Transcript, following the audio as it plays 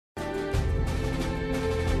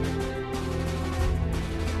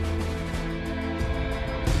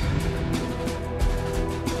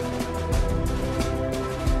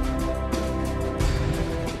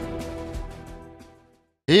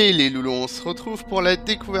Et les loulous, on se retrouve pour la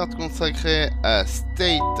découverte consacrée à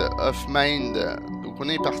State of Mind. Donc on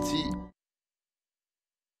est parti.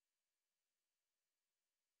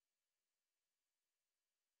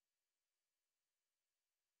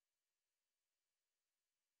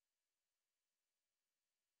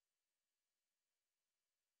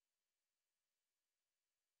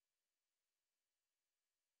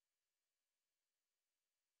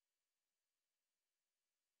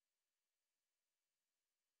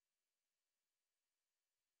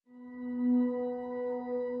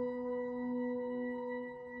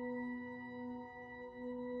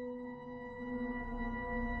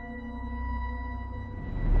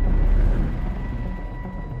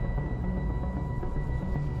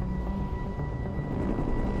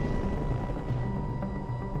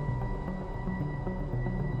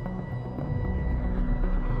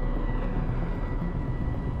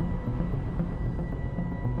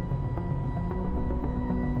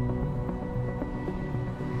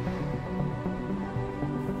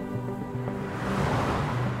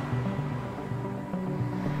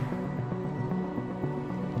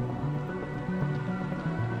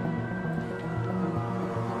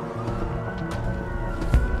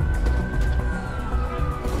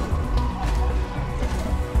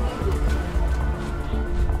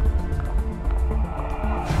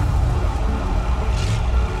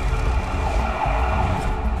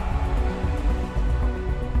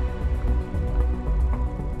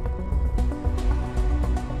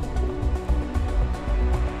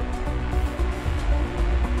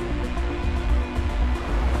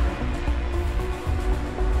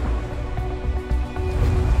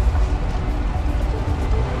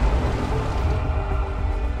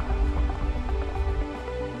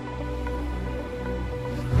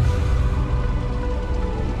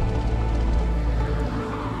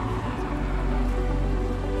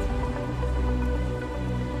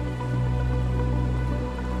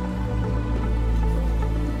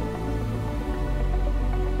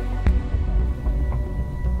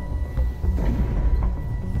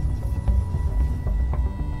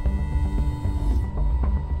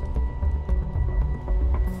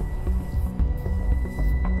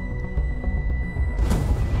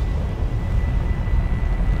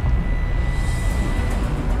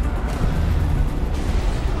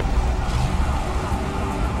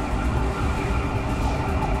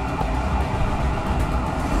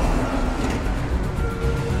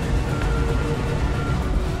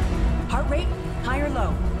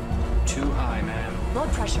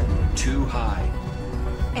 Too high.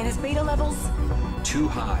 And his beta levels? Too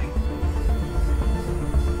high.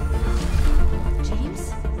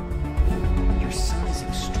 James? Your son is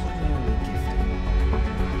extraordinarily gifted.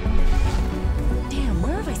 Damn,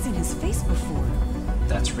 where have I seen his face before?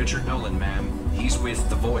 That's Richard Nolan, ma'am. He's with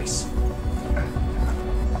The Voice.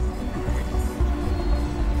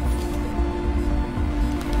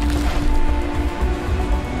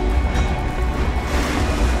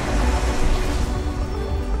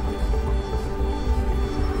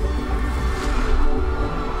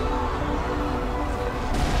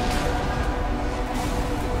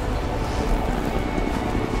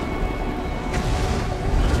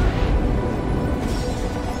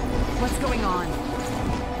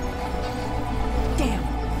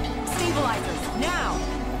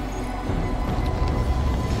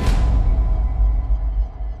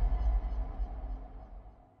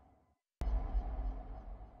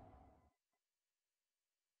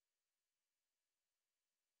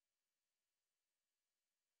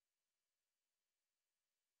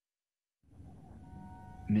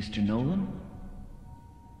 Mr. Nolan?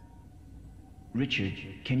 Richard,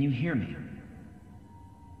 can you hear me?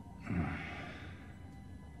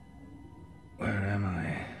 Where am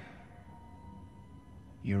I?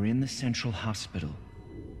 You're in the Central Hospital.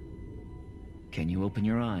 Can you open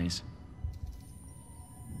your eyes?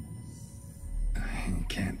 I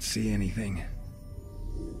can't see anything.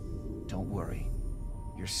 Don't worry.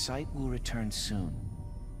 Your sight will return soon.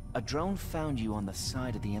 A drone found you on the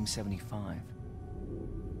side of the M75.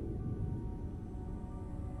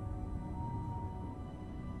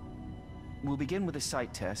 We'll begin with a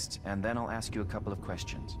sight test, and then I'll ask you a couple of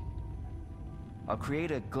questions. I'll create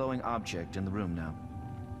a glowing object in the room now.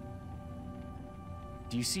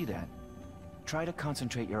 Do you see that? Try to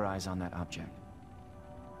concentrate your eyes on that object.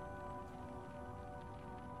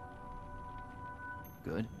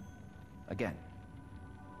 Good. Again.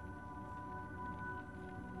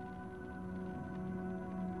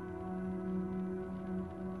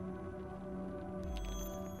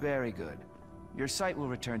 Very good. Your sight will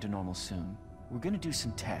return to normal soon. We're going to do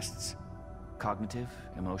some tests. Cognitive,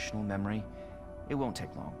 emotional, memory. It won't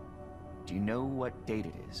take long. Do you know what date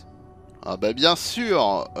it is? Ah bah bien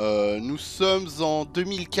sûr, nous sommes en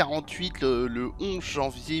 2048, le 11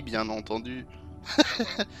 janvier, bien entendu.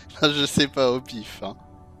 Je sais pas au pif, hein.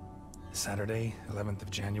 Saturday, 11th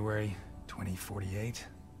of January, 2048.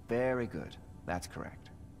 Very good. That's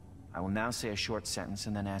correct. I will now say a short sentence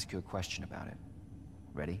and then ask you a question about it.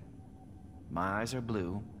 Ready? My eyes are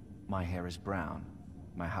blue, my hair is brown,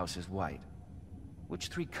 my house is white. Which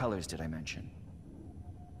 3 colors did I mention?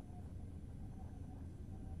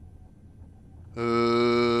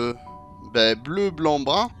 Bah bleu, blanc,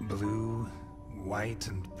 brun. Blue, white,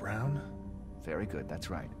 and brown? Very good, that's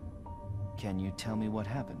right. Can you tell me what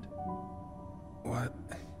happened? What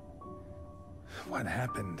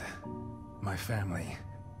happened? My family.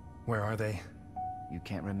 Where are they? You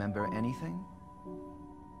can't remember anything?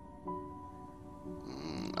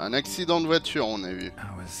 Un accident de voiture, on a vu.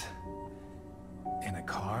 I was in a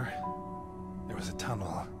car. There was a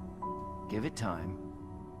tunnel. Give it time.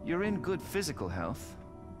 You're in good physical health.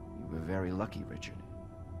 You were very lucky, Richard.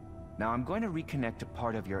 Now I'm going to reconnect a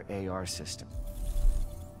part of your AR system.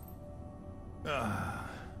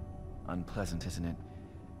 Unpleasant, isn't it?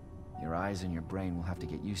 Your eyes and your brain will have to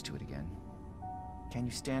get used to it again. Can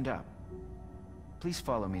you stand up? Please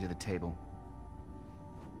follow me to the table.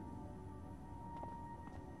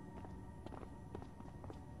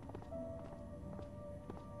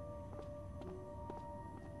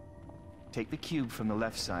 Take the cube from the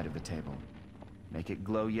left side of the table. Make it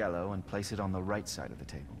glow yellow and place it on the right side of the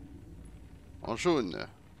table. En jaune.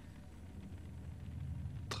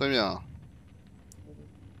 Très bien.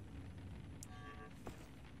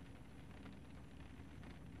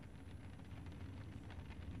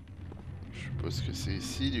 Je suppose que c'est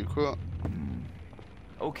ici, du coup.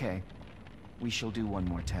 Okay. We shall do one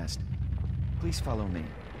more test. Please follow me.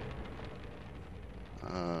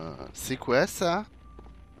 C'est quoi ça?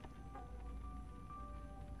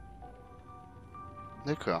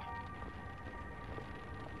 D'accord.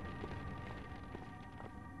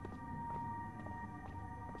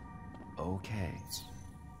 Okay.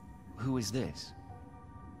 Who is this?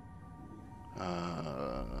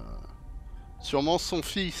 Sûrement son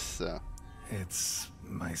fils. It's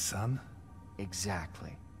my son?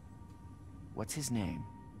 Exactly. What's his name?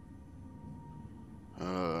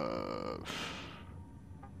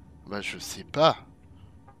 Bah je sais pas.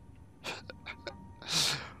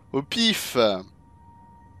 Au pif.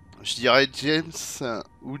 Je dirais James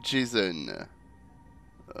ou Jason.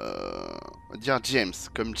 On va dire James,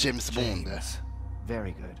 comme James Bond. James.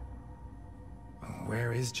 Very good.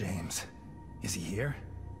 Where is James? Is he here?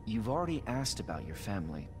 You've already asked about your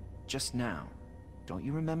family. Just now. Don't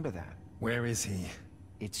you remember that? Where is he?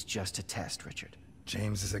 It's just a test, Richard.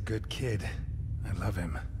 James is a good kid. I love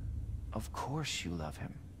him. Of course you love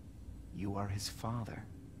him. You are his father.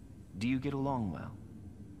 Do you get along well?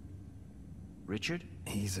 Richard?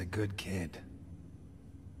 He's a good kid.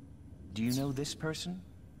 Do you know this person?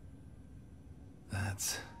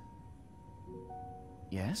 That's...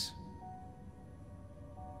 Yes?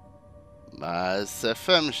 Bah sa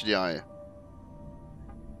femme, je dirais.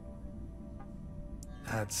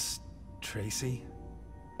 That's Tracy?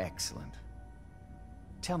 Excellent.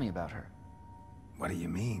 Tell me about her. What do you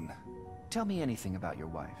mean? Tell me anything about your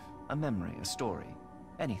wife. A memory, a story,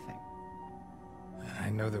 anything. I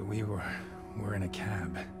know that we were in a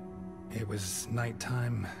cab. It was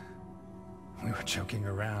nighttime. We were joking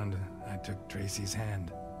around. I took Tracy's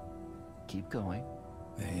hand. Keep going.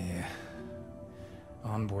 The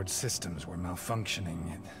onboard systems were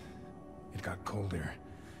malfunctioning. It got colder.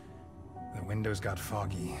 The windows got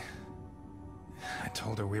foggy. I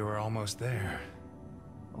told her we were almost there.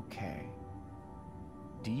 Okay.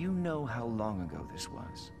 Do you know how long ago this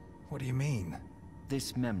was? What do you mean?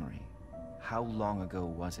 This memory. How long ago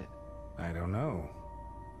was it? I don't know.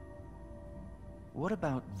 What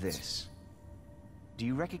about this? Do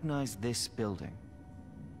you recognize this building?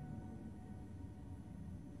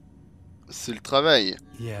 C'est le travail.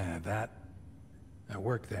 Yeah, that... I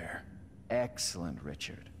work there. Excellent,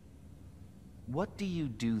 Richard. What do you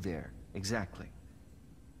do there, exactly?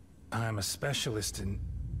 I'm a specialist in...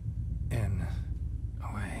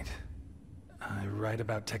 Oh, wait. I write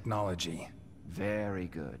about technology. Very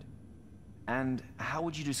good. And how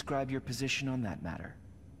would you describe your position on that matter?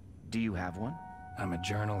 Do you have one? I'm a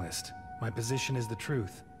journalist. My position is the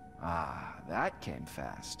truth. Ah, that came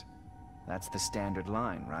fast. That's the standard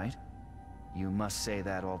line, right? You must say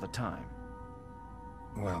that all the time.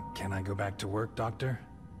 Well, can I go back to work, Doctor?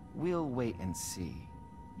 We'll wait and see.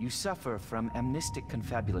 You suffer from amnestic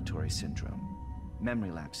confabulatory syndrome.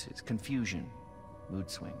 Memory lapses, confusion, mood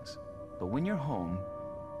swings. But when you're home,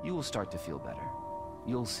 you will start to feel better.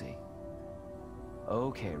 You'll see.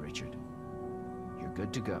 Okay, Richard. You're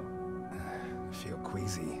good to go. I feel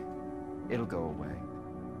queasy. It'll go away.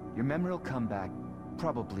 Your memory will come back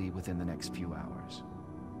probably within the next few hours.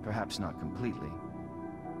 Perhaps not completely,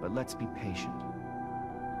 but let's be patient.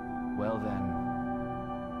 Well then,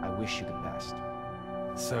 I wish you the best.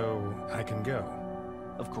 So, I can go?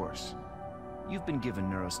 Of course. You've been given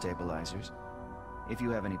neurostabilizers. If you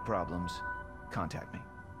have any problems, contact me.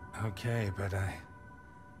 Okay, but I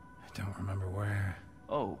don't remember where.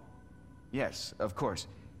 Oh, yes, of course.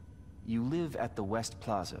 You live at the West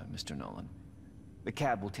Plaza, Mr. Nolan. The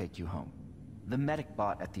cab will take you home. The medic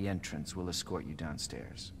bot at the entrance will escort you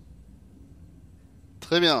downstairs.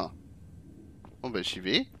 Très bien. Bon bah j'y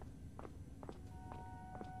vais.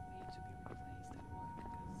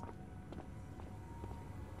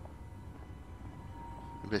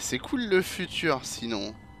 Bah c'est cool le futur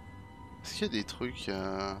sinon. Est-ce qu'il y a des trucs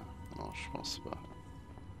Non, je pense pas.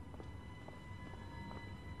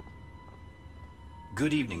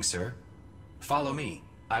 Good evening, sir. Follow me.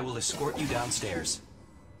 I will escort you downstairs.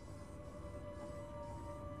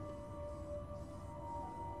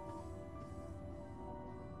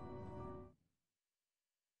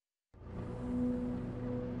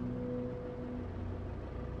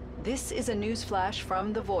 This is a news flash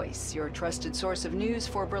from The Voice, your trusted source of news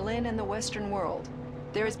for Berlin and the Western world.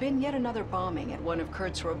 There has been yet another bombing at one of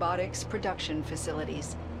Kurt's robotics production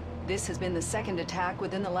facilities. This has been the second attack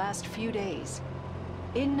within the last few days.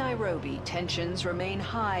 In Nairobi, tensions remain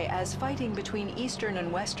high as fighting between Eastern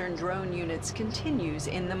and Western drone units continues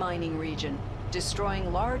in the mining region,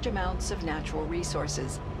 destroying large amounts of natural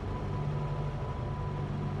resources.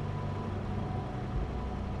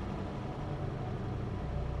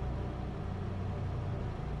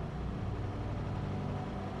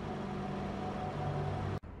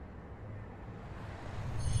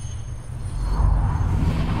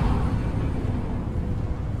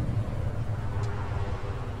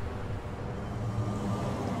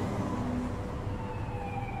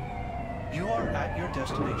 You are at your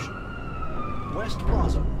destination, West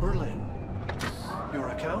Plaza, Berlin. Your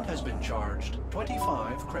account has been charged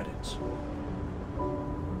 25 credits.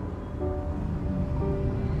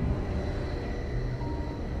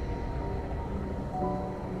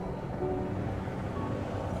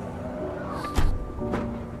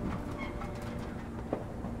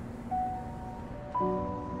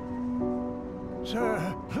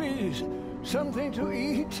 Sir, please, something to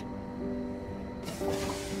eat?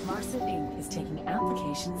 Marson Inc. is taking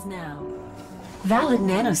applications now. Valid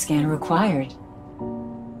nanoscan required.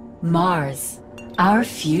 Mars, our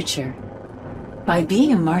future. By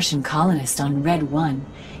being a Martian colonist on Red 1,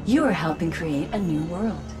 you are helping create a new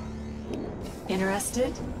world.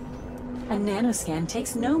 Interested? A nanoscan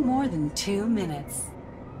takes no more than 2 minutes.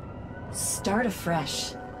 Start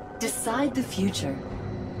afresh. Decide the future.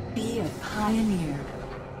 Be a pioneer.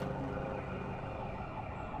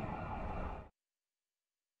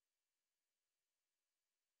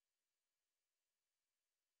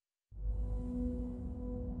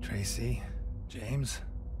 Tracy? James?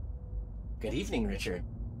 Good evening, Richard.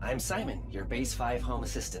 I'm Simon, your Base 5 home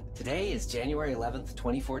assistant. Today is January 11th,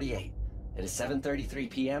 2048. It is 7:33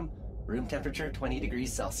 p.m., room temperature 20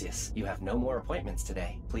 degrees Celsius. You have no more appointments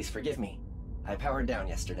today. Please forgive me. I powered down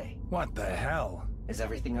yesterday. What the hell? Is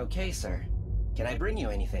everything okay, sir? Can I bring you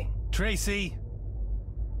anything? Tracy!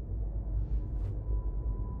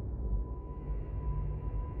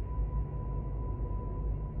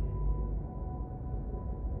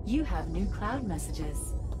 You have new cloud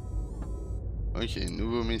messages. Ok,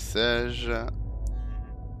 nouveau message.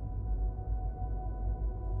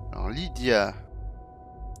 Alors Lydia.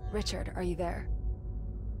 Richard, are you there?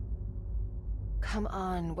 Come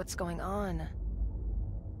on, what's going on?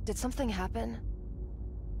 Did something happen?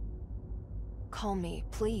 Call me,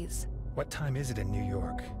 please. What time is it in New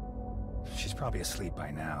York? She's probably asleep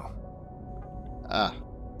by now. Ah.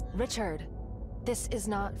 Richard, this is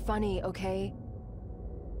not funny, okay?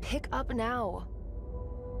 Pick up now.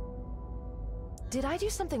 Did I do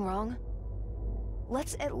something wrong?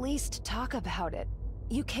 Let's at least talk about it.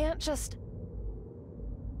 You can't just...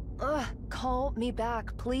 call me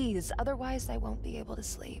back, please. Otherwise, I won't be able to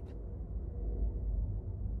sleep.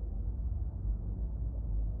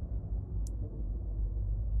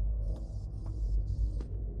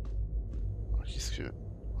 Qu'est-ce que...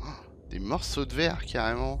 Oh, des morceaux de verre,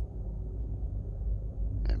 carrément.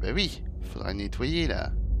 Eh bah oui, faudra nettoyer,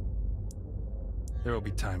 là. There will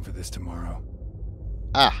be time for this tomorrow.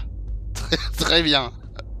 Ah. Très bien.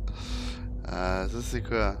 Ça c'est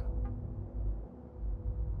quoi?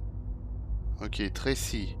 Ok,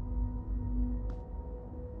 Tracy.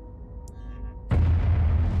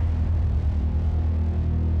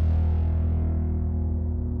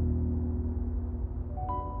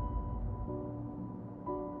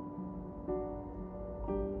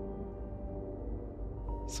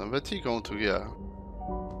 Sympathique en tout cas.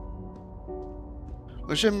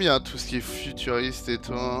 Moi j'aime bien tout ce qui est futuriste et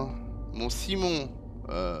tout. Hein. Bon Simon.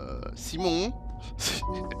 Simon.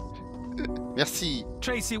 Merci.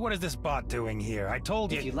 Tracy, what is this bot doing here? I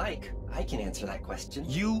told you. If you like, I can answer that question.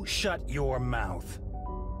 You shut your mouth.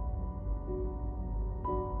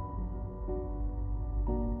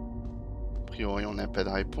 A priori, on n'a pas de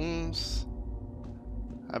réponse.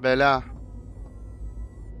 Ah bah là.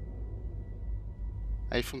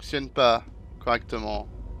 Ah, il fonctionne pas correctement.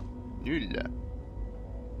 Nul.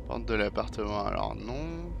 Porte de l'appartement, alors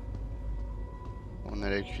non. On a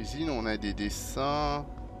la cuisine, on a des dessins.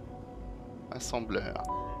 Assembleur.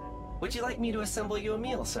 Would you like me to assemble you a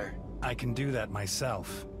meal, sir? I can do that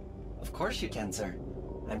myself. Of course you can, sir.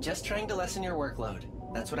 I'm just trying to lessen your workload.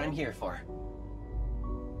 That's what I'm here for.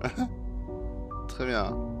 Très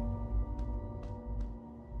bien.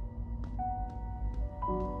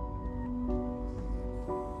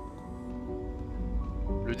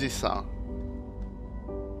 Le dessin.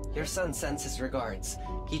 Your son sends his regards.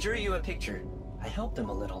 He drew you a picture. I helped him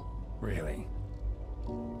a little. Really?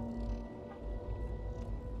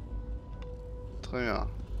 Très bien.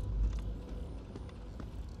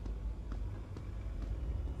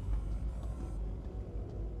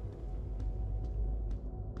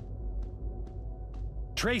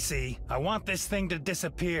 Tracy, I want this thing to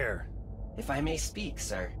disappear. If I may speak,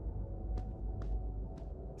 sir.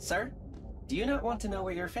 Sir, do you not want to know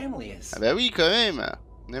where your family is? Ah bah oui, quand même.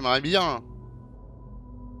 On aimerait bien.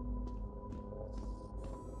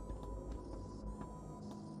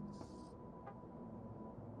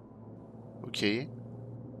 Ok.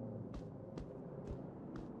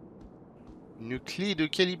 Une clé de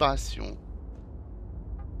calibration.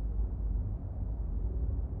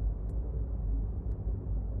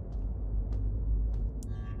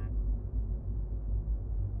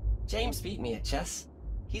 James beat me at chess.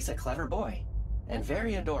 He's a clever boy, and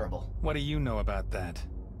very adorable. What do you know about that?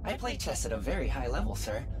 I play chess at a very high level,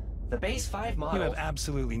 sir. The base 5 model... You have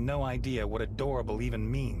absolutely no idea what adorable even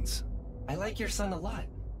means. I like your son a lot,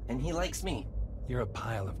 and he likes me. You're a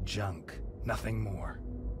pile of junk, nothing more.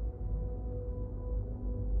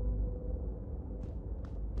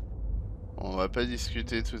 On va pas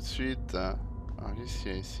discuter tout de suite. Alors, qu'est-ce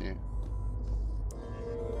qu'il y a ici?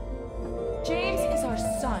 James is our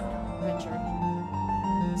son, Richard.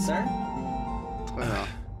 Sir? Très bien.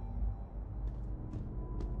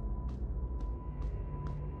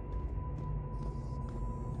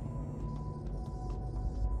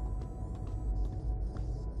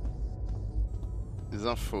 Des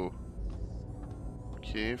infos.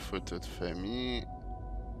 Ok, photo de famille.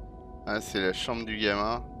 Ah, c'est la chambre du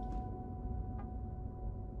gamin.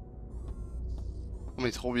 Oh,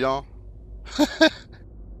 mais trop bien.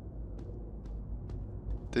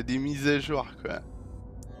 T'as des mises à jour, quoi.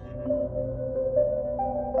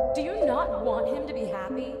 Do you not want him to be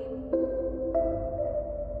happy?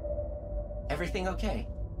 Everything okay?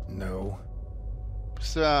 No.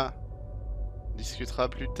 Ça, on discutera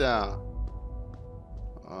plus tard.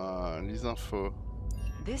 Les infos.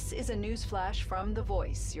 This is a news flash from The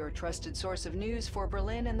Voice, your trusted source of news for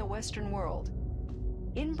Berlin and the Western world.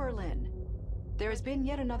 In Berlin, there has been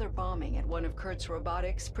yet another bombing at one of Kurt's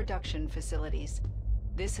Robotics' production facilities.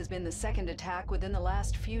 This has been the second attack within the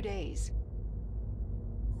last few days.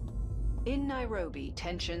 In Nairobi,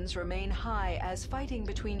 tensions remain high as fighting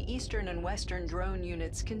between Eastern and Western drone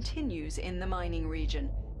units continues in the mining region,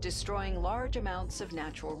 destroying large amounts of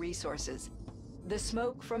natural resources. The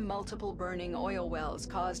smoke from multiple burning oil wells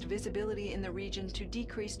caused visibility in the region to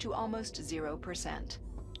decrease to almost 0%.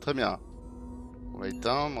 Très bien. On va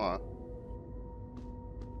éteindre.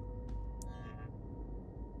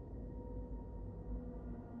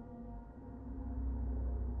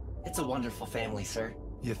 It's a wonderful family, sir.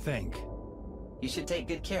 You think? You should take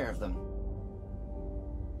good care of them.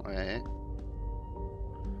 Ouais.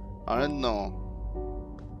 Alors là-dedans.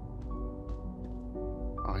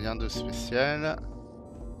 Rien de spécial.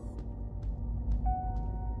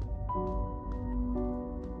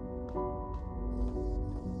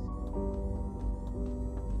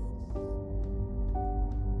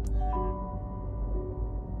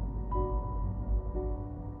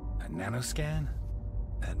 A nanoscan?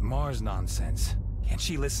 That Mars nonsense. Can't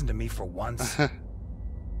she listen to me for once? A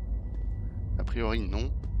priori,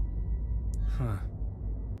 non. Huh.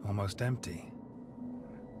 Almost empty.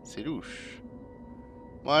 C'est louche.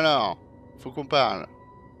 Bon alors, faut qu'on parle.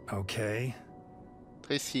 Okay.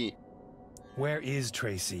 Tracy. Where is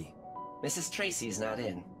Tracy? Mrs. Tracy's not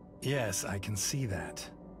in. Yes, I can see that.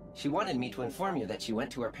 She wanted me to inform you that she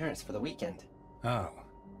went to her parents for the weekend. Oh,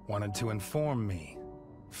 wanted to inform me.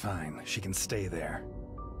 Fine, she can stay there.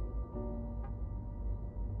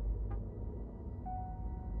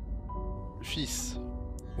 fils.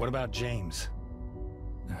 What about James?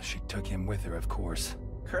 She took him with her, of course.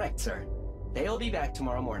 Correct, sir. They'll be back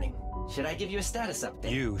tomorrow morning. Should I give you a status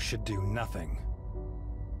update? You should do nothing.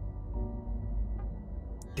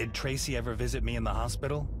 Did Tracy ever visit me in the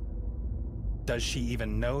hospital? Does she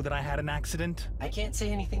even know that I had an accident? I can't say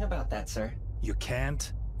anything about that, sir. You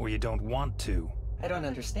can't, or you don't want to? I don't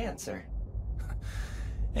understand, sir.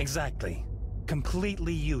 Exactly.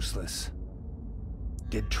 Completely useless.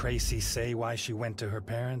 Did Tracy say why she went to her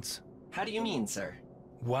parents? How do you mean, sir?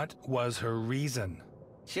 What was her reason?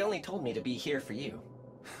 She only told me to be here for you.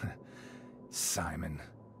 Simon.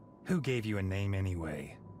 Who gave you a name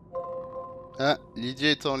anyway? Ah,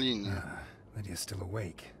 Lydia est en ligne. Lydia's still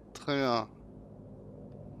awake. Très bien.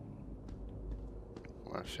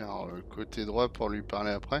 On va faire le côté droit pour lui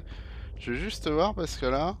parler après. Je veux juste voir parce que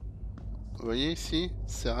là, vous voyez ici,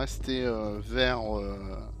 c'est resté vert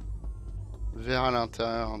à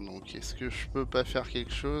l'intérieur. Donc est-ce que je peux pas faire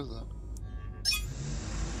quelque chose?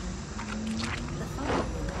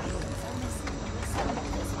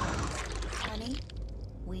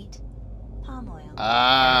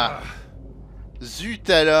 Ah, zut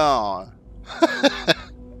alors.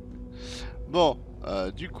 Bon,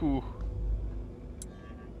 du coup.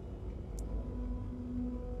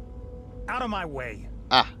 Out of my way.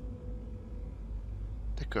 Ah.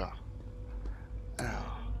 D'accord.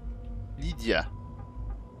 Alors, Lydia.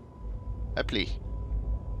 Appelez.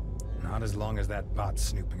 Not as long as that bot's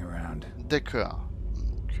snooping around. D'accord.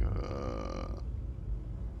 Donc,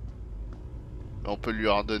 on peut lui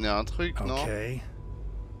ordonner un truc, non? Okay.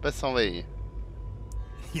 Pas s'envahir.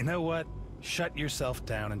 You know what? Shut yourself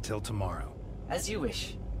down until tomorrow. As you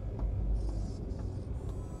wish.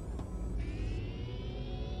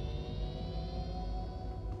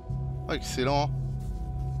 Oh, excellent.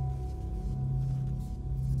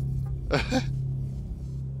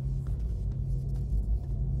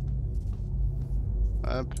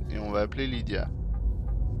 Hop, et on va appeler Lydia.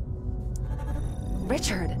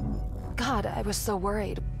 Richard! God, I was so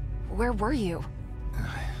worried. Where were you?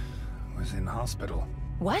 I was in hospital.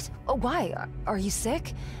 What? Oh, why? Are you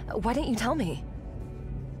sick? Why didn't you tell me?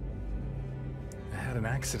 I had an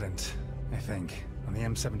accident, I think, on the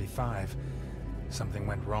M75. Something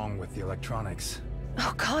went wrong with the electronics.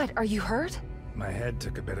 Oh God, are you hurt? My head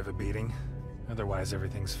took a bit of a beating. Otherwise,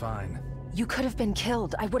 everything's fine. You could have been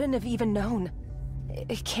killed. I wouldn't have even known.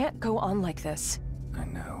 It can't go on like this. I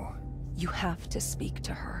know. You have to speak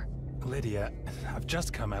to her. Lydia, I've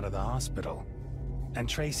just come out of the hospital. And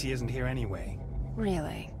Tracy isn't here anyway.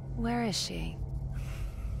 Really? Where is she?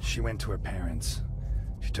 She went to her parents.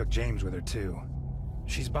 She took James with her too.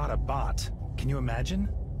 She's bought a bot. Can you imagine?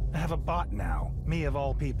 I have a bot now. Me of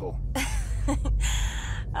all people.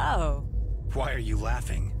 Oh. Why are you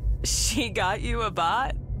laughing? She got you a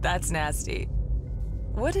bot? That's nasty.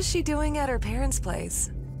 What is she doing at her parents'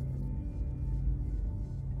 place?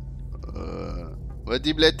 Va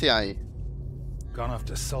déblatérer. Gone off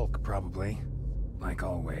to sulk, probably. Like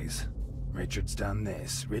always. Richard's done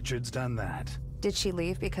this, Richard's done that. Did she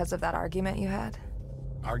leave because of that argument you had?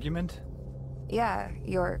 Argument? Yeah,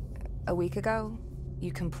 a week ago?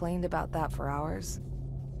 You complained about that for hours?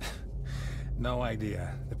 No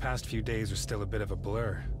idea. The past few days are still a bit of a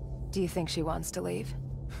blur. Do you think she wants to leave?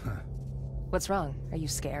 What's wrong? Are you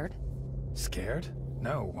scared? Scared?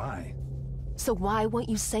 No, why? So why won't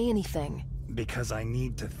you say anything? Because I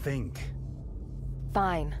need to think.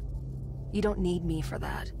 Fine. You don't need me for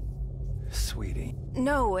that. Sweetie.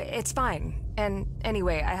 No, it's fine. And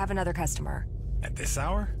anyway, I have another customer. At this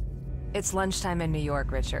hour? It's lunchtime in New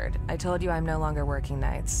York, Richard. I told you I'm no longer working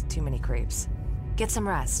nights. Too many creeps. Get some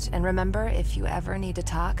rest, and remember, if you ever need to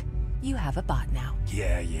talk, you have a bot now.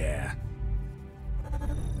 Yeah.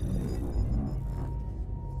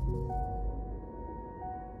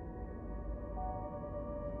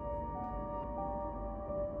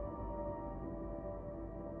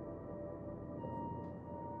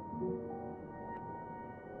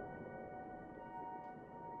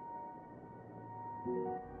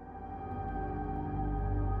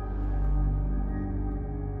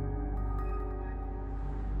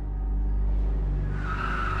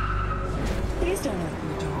 Please don't open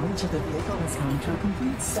the door until the vehicle has come to a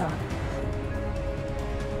complete stop.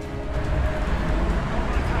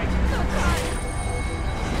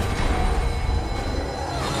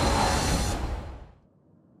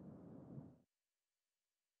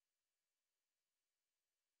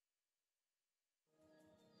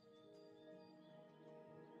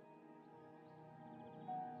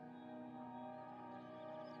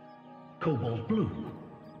 Cobalt blue,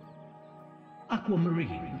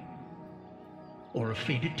 aquamarine, or a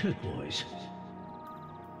faded turquoise.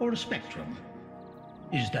 or a spectrum.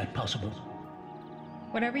 Is that possible?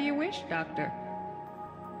 Whatever you wish, Doctor.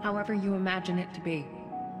 However you imagine it to be.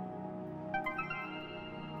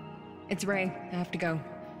 It's Ray. I have to go.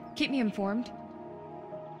 Keep me informed.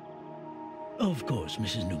 Of course,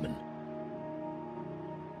 Mrs. Newman.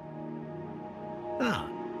 Ah,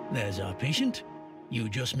 there's our patient. You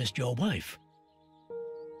just missed your wife.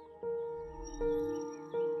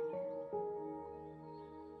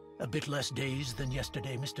 A bit less dazed than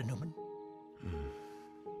yesterday, Mr. Newman?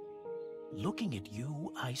 Looking at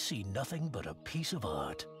you, I see nothing but a piece of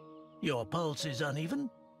art. Your pulse is uneven,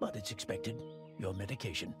 but it's expected. Your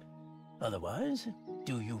medication. Otherwise,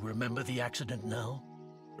 do you remember the accident now?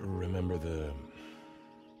 Remember the...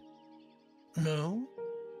 No?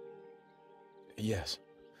 Yes.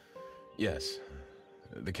 Yes.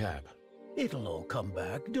 The cab. It'll all come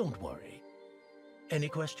back, don't worry. Any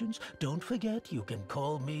questions? Don't forget, you can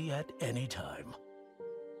call me at any time.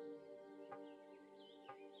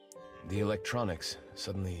 The electronics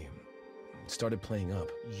suddenly started playing up.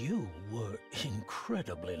 You were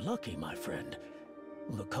incredibly lucky, my friend.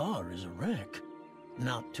 The car is a wreck.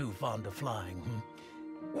 Not too fond of flying,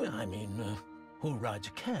 I mean, who rides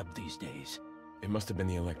a cab these days? It must have been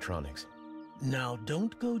the electronics. Now,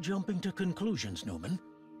 don't go jumping to conclusions, Newman.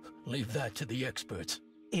 Leave that to the experts.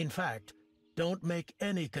 In fact, don't make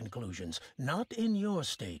any conclusions. Not in your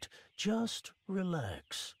state. Just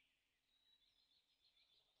relax.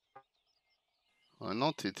 Oh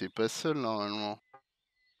non, t'étais pas seul normalement.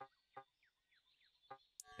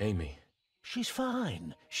 Amy. She's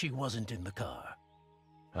fine. She wasn't in the car.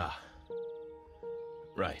 Ah.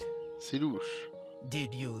 Right. C'est louche.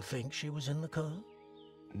 Did you think she was in the car?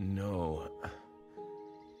 No.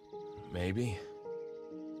 Maybe.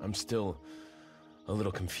 I'm still a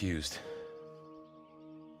little confused.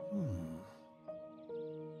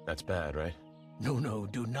 That's bad, right? No,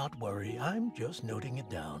 do not worry. I'm just noting it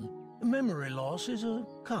down. Memory loss is a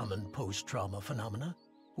common post-trauma phenomena.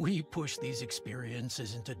 We push these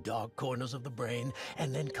experiences into dark corners of the brain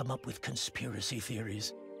and then come up with conspiracy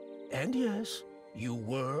theories. And yes, you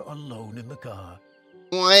were alone in the car.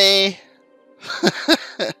 Ouais.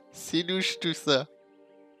 C'est louche tout ça.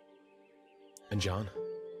 And John?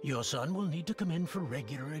 Your son will need to come in for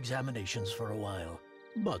regular examinations for a while.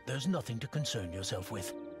 But there's nothing to concern yourself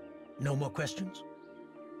with. No more questions?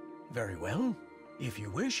 Very well. If you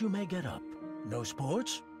wish, you may get up. No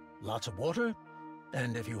sports, lots of water,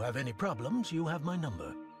 and if you have any problems, you have my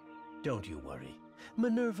number. Don't you worry.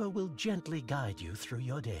 Minerva will gently guide you through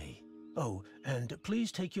your day. Oh, and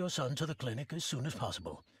please take your son to the clinic as soon as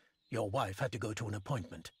possible. Your wife had to go to an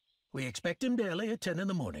appointment. We expect him daily at 10 in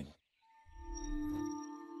the morning.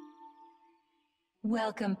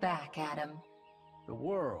 Welcome back, Adam. The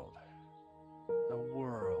world. The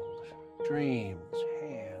world. Dreams,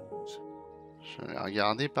 hands. Je vais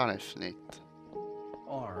regarder par la fenêtre.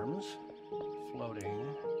 Arms.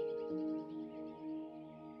 Floating.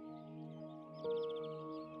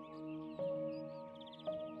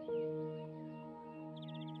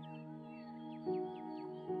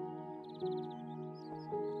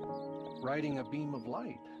 Riding a beam of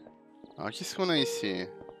light. Alors qu'est-ce qu'on a ici?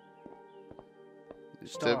 Des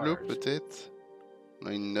tableaux peut-être? On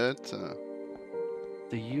a une note.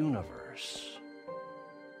 The universe.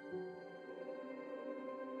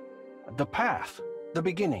 The path. The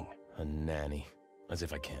beginning. A nanny. As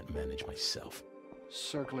if I can't manage myself.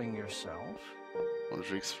 Circling yourself. Bon,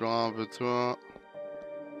 je vais explorer un peu toi.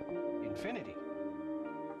 Infinity.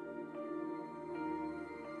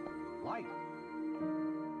 Light.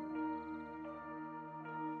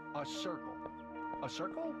 A circle. A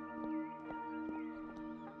circle?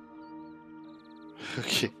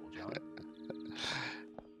 Ok.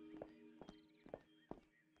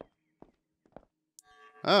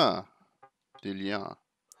 Ah, des liens.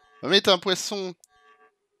 On va mettre un poisson.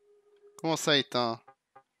 Comment ça éteint?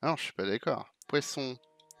 Ah non, je suis pas d'accord. Poisson.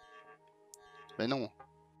 Ben non.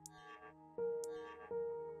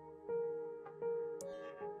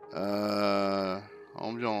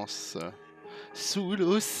 Ambiance. Sous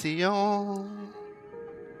l'océan.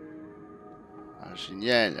 Ah,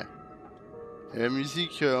 génial. Et la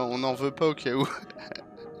musique, on n'en veut pas au cas où.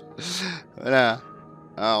 Voilà.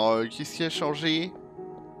 Alors, qu'est-ce qui a changé?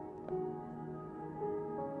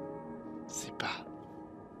 C'est pas...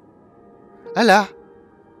 Ah là!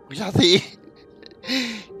 Regardez!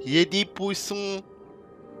 Il y a des poissons!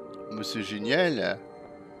 Mais c'est génial!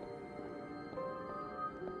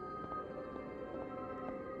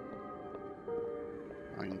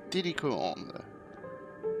 Une télécommande.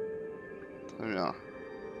 Très bien.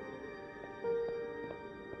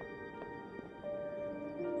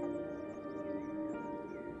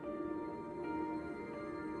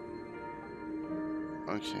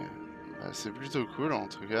 Ok. Bah, c'est plutôt cool en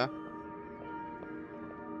tout cas.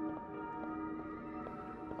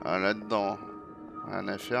 Ah, là-dedans, rien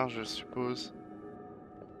à faire, je suppose.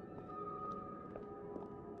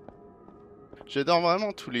 J'adore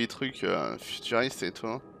vraiment tous les trucs futuristes et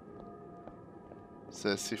tout. C'est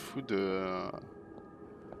assez fou de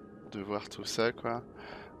voir tout ça, quoi.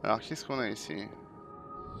 Alors, qu'est-ce qu'on a ici?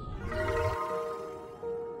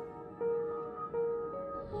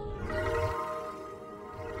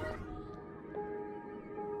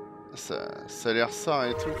 Ça a l'air ça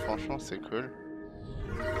et tout, franchement, c'est cool.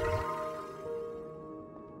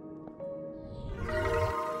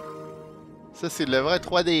 Ça, c'est de la vraie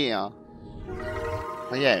 3D, hein.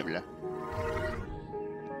 Incroyable.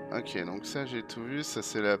 Ok, donc ça, j'ai tout vu. Ça,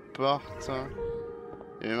 c'est la porte.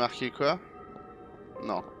 Il y avait marqué quoi?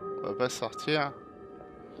 Non, on va pas sortir.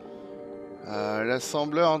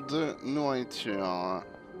 L'assembleur de nourriture.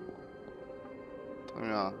 Très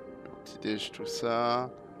bien. Petit déj, tout ça.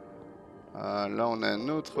 Là, on a un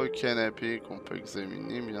autre canapé qu'on peut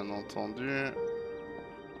examiner, bien entendu.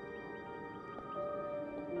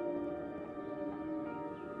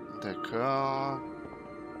 D'accord.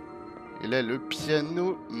 Et là, le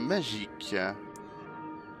piano magique.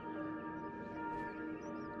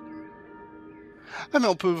 Ah, mais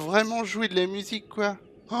on peut vraiment jouer de la musique, quoi.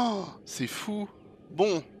 Oh, c'est fou.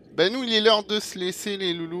 Bon, bah nous, il est l'heure de se laisser,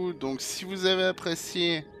 les loulous. Donc, si vous avez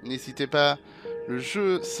apprécié, n'hésitez pas. Le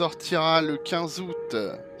jeu sortira le 15 août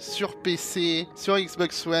sur PC, sur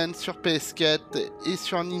Xbox One, sur PS4 et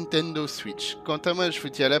sur Nintendo Switch. Quant à moi, je vous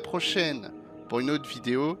dis à la prochaine pour une autre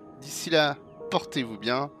vidéo. D'ici là, portez-vous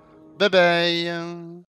bien. Bye bye.